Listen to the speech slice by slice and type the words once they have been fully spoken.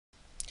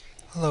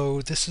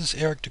Hello, this is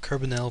Eric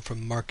DeCarbonell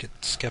from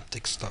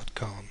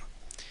MarketSkeptics.com.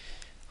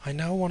 I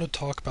now want to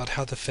talk about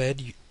how the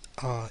Fed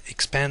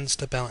expands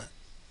the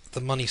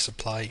money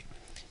supply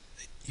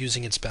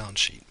using its balance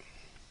sheet.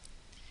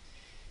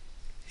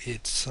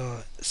 Its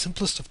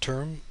simplest of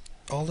term,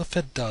 all the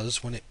Fed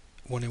does when it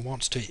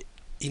wants to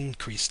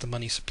increase the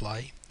money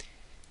supply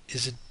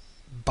is it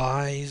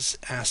buys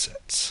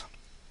assets.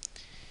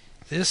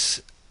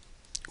 This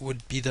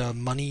would be the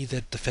money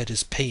that the Fed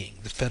is paying,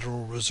 the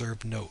Federal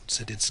Reserve notes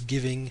that it's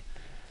giving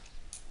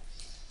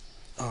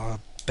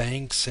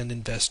banks and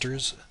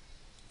investors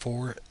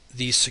for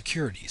these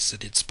securities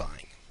that it's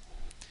buying.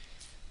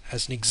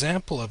 As an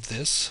example of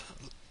this,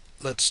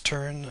 let's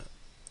turn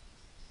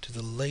to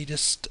the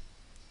latest,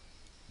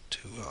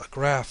 to a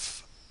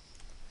graph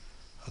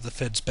of the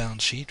Fed's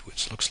balance sheet,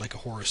 which looks like a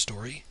horror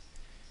story.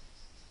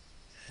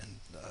 And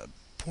the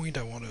point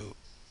I want to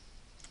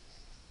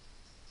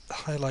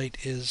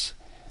highlight is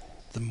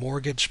the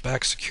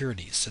mortgage-backed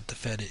securities that the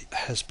Fed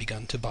has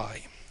begun to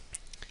buy.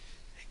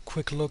 A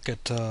quick look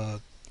at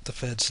the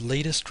Fed's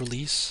latest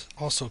release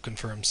also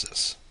confirms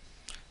this.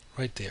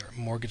 Right there,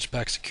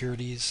 mortgage-backed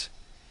securities.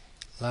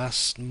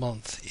 Last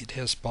month it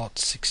has bought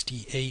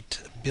 $69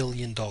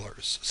 billion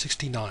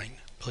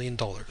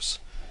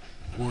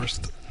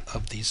worth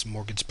of these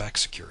mortgage-backed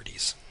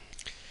securities.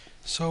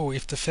 So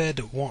if the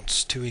Fed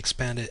wants to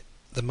expand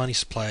the money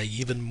supply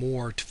even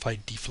more to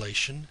fight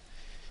deflation,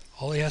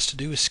 all he has to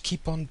do is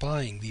keep on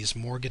buying these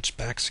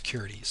mortgage-backed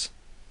securities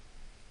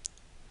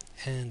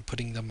and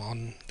putting them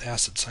on the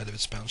asset side of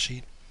its balance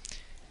sheet.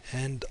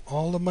 And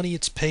all the money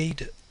it's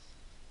paid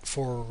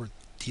for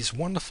these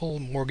wonderful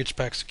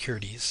mortgage-backed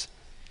securities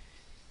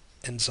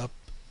ends up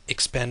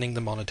expanding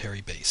the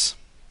monetary base.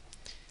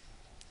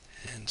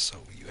 And so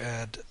you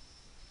add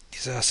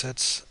these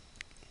assets.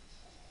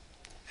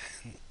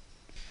 And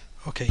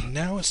okay,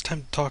 now it's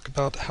time to talk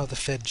about how the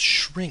Fed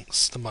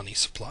shrinks the money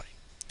supply.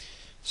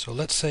 So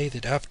let's say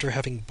that after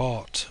having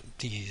bought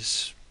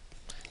these,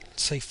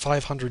 let's say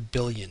 $500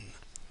 billion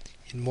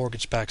in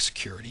mortgage-backed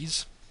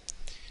securities,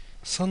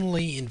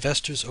 suddenly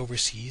investors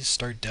overseas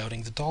start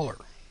doubting the dollar.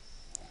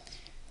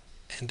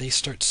 And they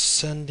start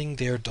sending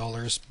their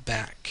dollars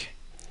back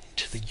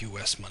to the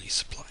U.S. money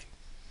supply.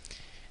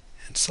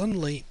 And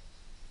suddenly,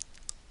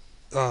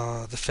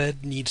 the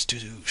Fed needs to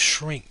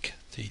shrink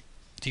the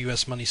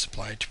U.S. money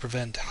supply to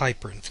prevent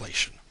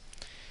hyperinflation.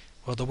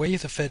 Well, the way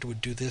the Fed would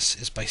do this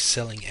is by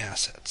selling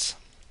assets.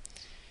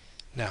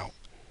 Now,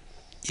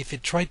 if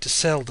it tried to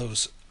sell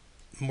those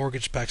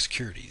mortgage-backed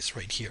securities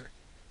right here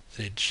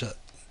that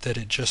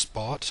it just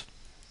bought,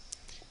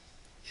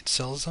 it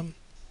sells them,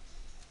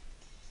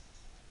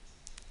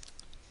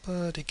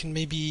 but it can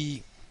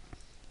maybe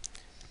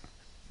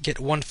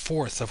get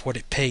 1/4 of what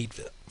it paid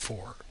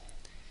for,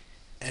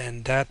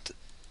 and that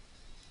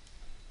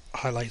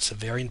highlights a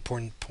very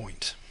important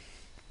point.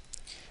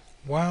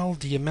 While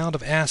the amount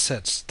of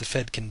assets the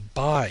Fed can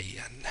buy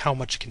and how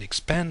much it can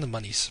expand the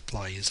money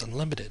supply is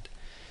unlimited,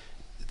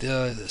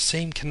 the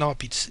same cannot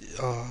be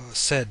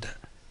said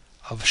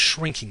of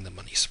shrinking the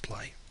money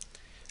supply.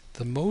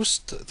 The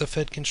most the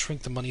Fed can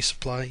shrink the money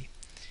supply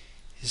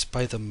is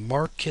by the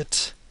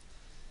market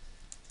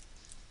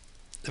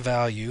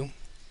value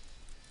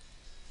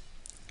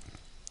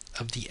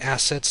of the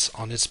assets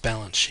on its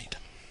balance sheet.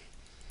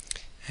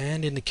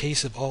 And in the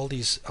case of all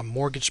these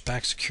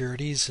mortgage-backed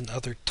securities and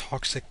other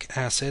toxic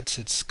assets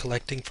it's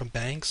collecting from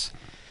banks,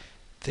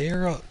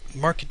 their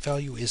market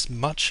value is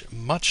much,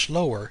 much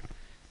lower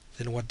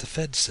than what the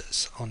Fed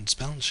says on its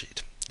balance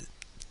sheet.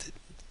 It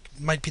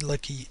might be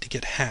lucky to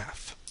get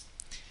half.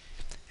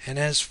 And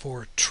as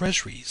for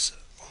treasuries,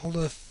 all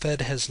the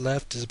Fed has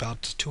left is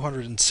about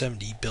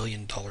 $270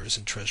 billion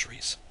in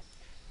treasuries.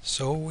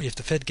 So if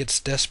the Fed gets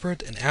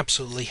desperate and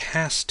absolutely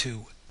has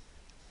to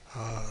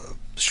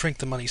shrink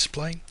the money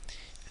supply, and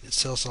it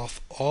sells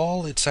off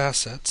all its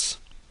assets,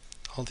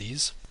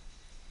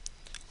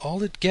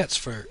 all it gets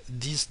for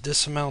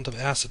this amount of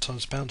assets on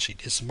its balance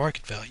sheet is the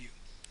market value,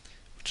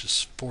 which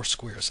is 4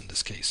 squares in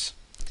this case.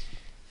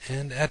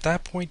 And at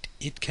that point,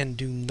 it can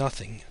do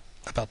nothing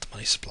about the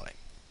money supply.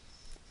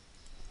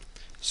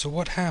 So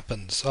what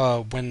happens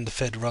when the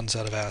Fed runs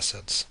out of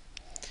assets?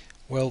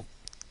 Well,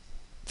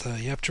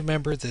 you have to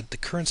remember that the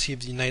currency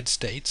of the United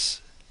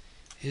States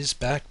is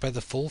backed by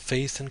the full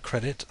faith and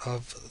credit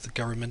of the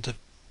government of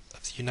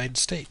the United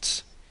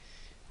States,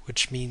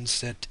 which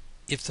means that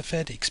if the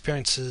Fed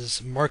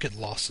experiences market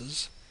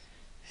losses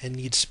and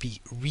needs to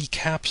be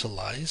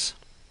recapitalized,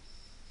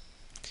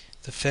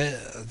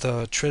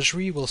 the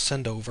Treasury will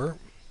send over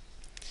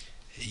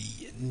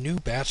a new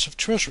batch of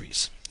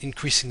treasuries,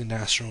 increasing the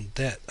national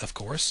debt, of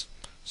course.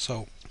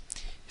 So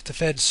if the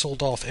Fed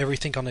sold off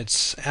everything on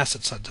its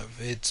asset side of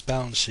its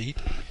balance sheet,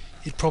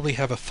 it'd probably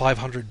have a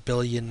 $500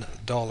 billion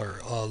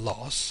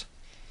loss,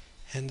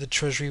 and the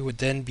Treasury would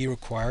then be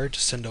required to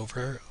send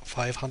over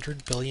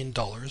 $500 billion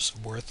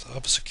worth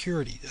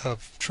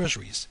of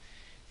treasuries,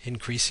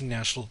 increasing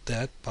national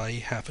debt by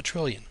 $500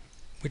 billion.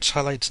 Which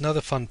highlights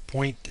another fun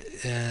point,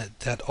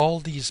 that all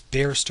these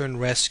Bear Stearns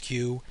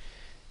rescue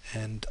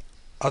and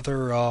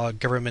other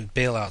government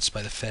bailouts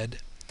by the Fed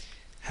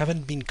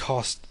haven't been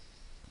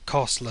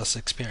costless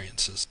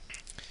experiences.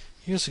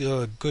 Here's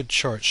a good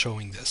chart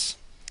showing this.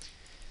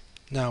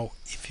 Now,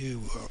 if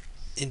you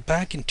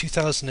back in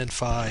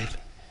 2005,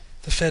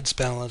 the Fed's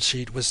balance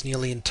sheet was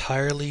nearly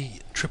entirely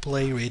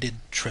AAA rated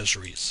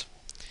treasuries.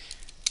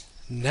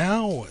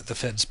 Now the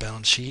Fed's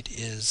balance sheet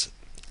is,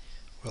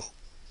 well,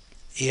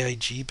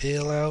 AIG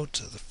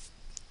bailout,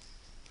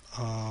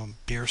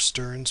 Bear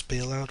Stearns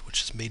bailout,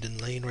 which is Maiden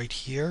Lane right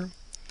here.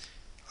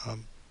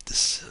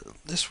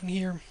 This one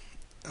here,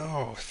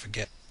 oh, I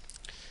forget.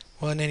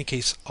 Well, in any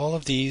case, all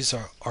of these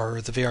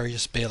are the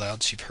various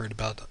bailouts you've heard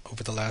about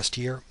over the last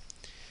year.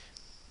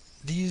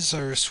 These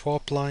are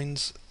swap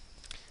lines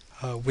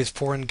with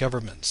foreign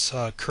governments,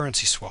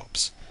 currency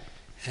swaps,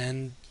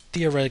 and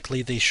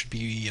theoretically they should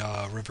be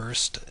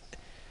reversed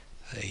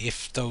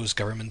if those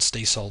governments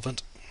stay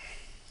solvent.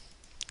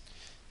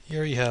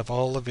 Here you have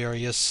all the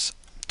various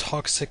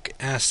toxic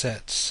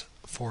assets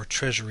for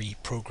treasury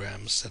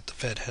programs that the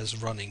Fed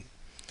has running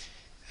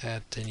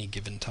at any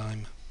given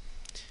time.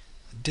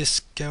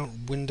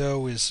 Discount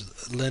window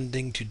is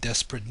lending to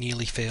desperate,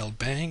 nearly failed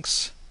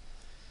banks.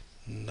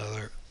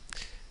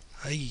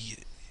 I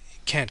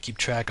can't keep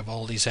track of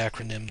all these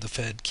acronyms the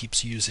Fed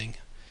keeps using.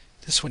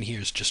 This one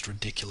here is just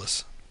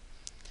ridiculous.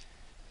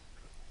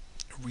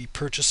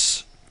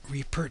 Repurchase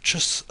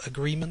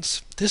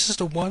agreements. This is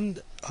the one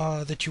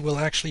that you will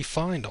actually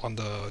find on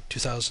the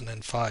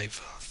 2005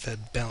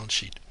 Fed balance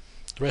sheet.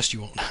 The rest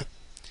you won't.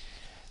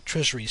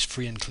 Treasuries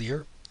free and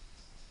clear.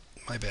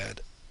 My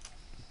bad.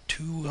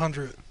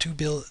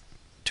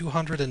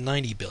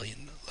 290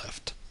 billion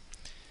left.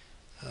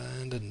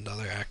 And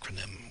another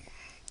acronym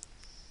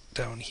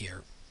down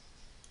here.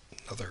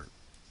 Another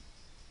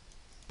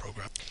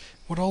program.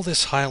 What all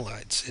this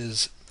highlights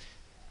is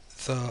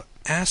the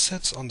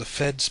assets on the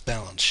Fed's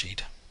balance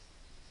sheet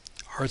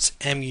are its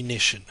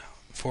ammunition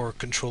for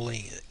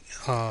controlling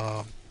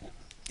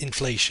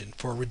inflation,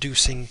 for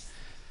reducing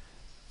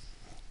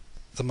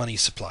the money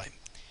supply.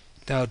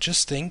 Now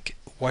just think,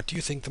 what do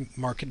you think the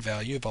market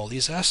value of all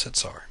these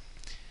assets are?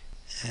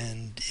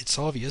 And it's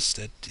obvious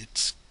that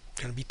it's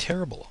going to be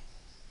terrible.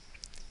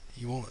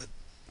 The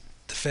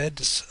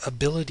Fed's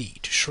ability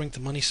to shrink the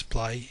money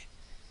supply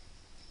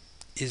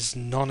is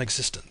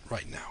non-existent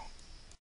right now.